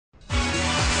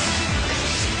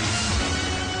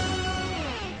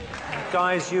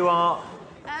guys, you are...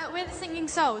 We're the Singing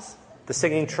Souls. The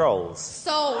Singing Trolls.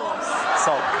 Souls.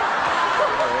 Soul.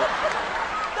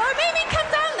 Don't make me come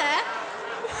down there.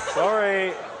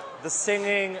 Sorry. The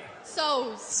Singing...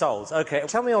 Souls. Souls. OK.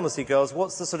 Tell me honestly, girls,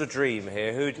 what's the sort of dream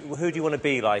here? Who do you want to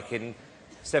be like in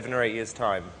 7 or 8 years'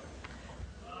 time?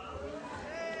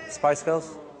 Spice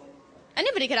Girls?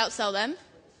 Anybody could outsell them.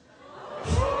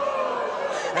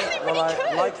 Well,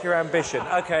 I like your ambition.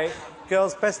 OK,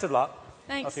 girls, best of luck.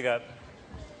 Thanks. Off you go.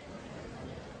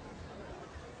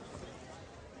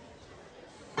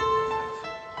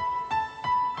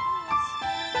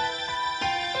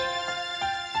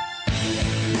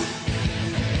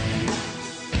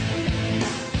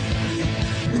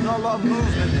 There's not a lot of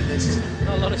movement in this.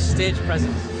 Not a lot of stage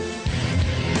presence.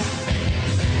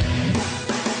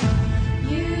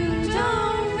 You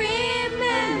don't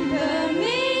remember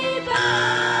me, but...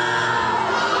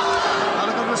 Not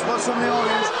a good response from the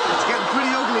audience. It's getting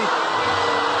pretty ugly.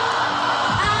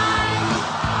 I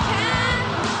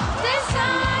can't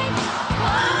decide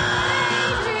what I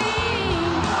dream.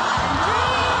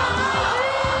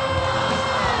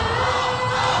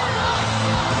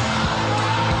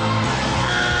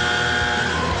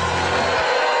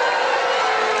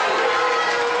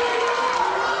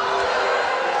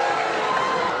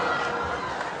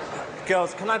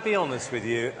 Girls, can I be honest with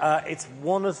you? It's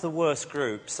one of the worst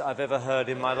groups I've ever heard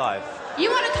in my life. You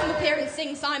want to come up here and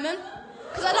sing, Simon?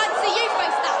 Because I'd like to see you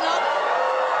face that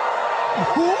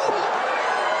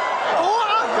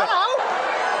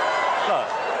Look,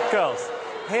 girls,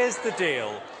 here's the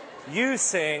deal. You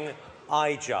sing,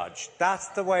 I judge. That's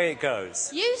the way it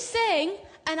goes. lot. You sing,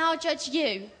 and I'll judge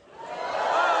you.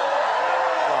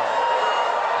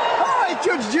 All right,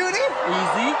 Judge Judy.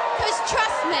 Easy. Because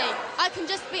trust me, I can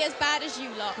just be as bad as you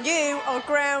lot. You are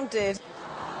grounded.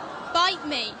 Bite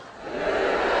me.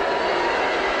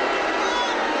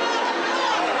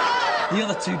 The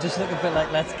other two just look a bit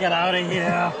like, let's get out of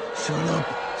here. Shut up.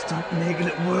 Stop making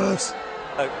it worse.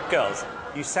 Girls,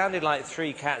 you sounded like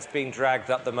 3 cats being dragged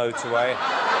up the motorway.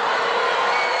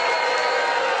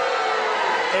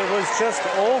 It was just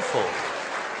awful.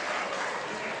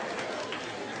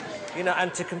 You know,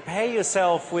 and to compare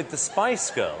yourself with the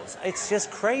Spice Girls, it's just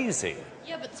crazy.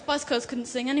 Yeah, but the Spice Girls couldn't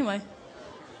sing anyway.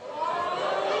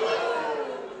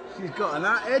 She's got an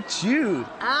attitude.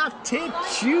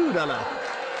 Attitude on her.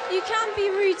 You can be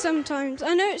rude sometimes.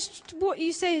 I know it's what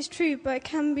you say is true, but it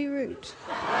can be rude.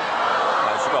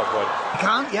 No, she got a point. You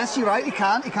can't. Yes, you're right. You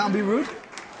can't. You can't be rude.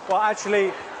 Well,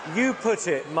 actually, you put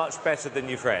it much better than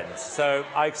your friends, so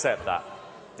I accept that.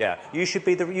 Yeah, you should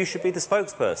be the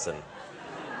spokesperson.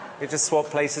 You just swap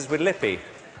places with Lippy.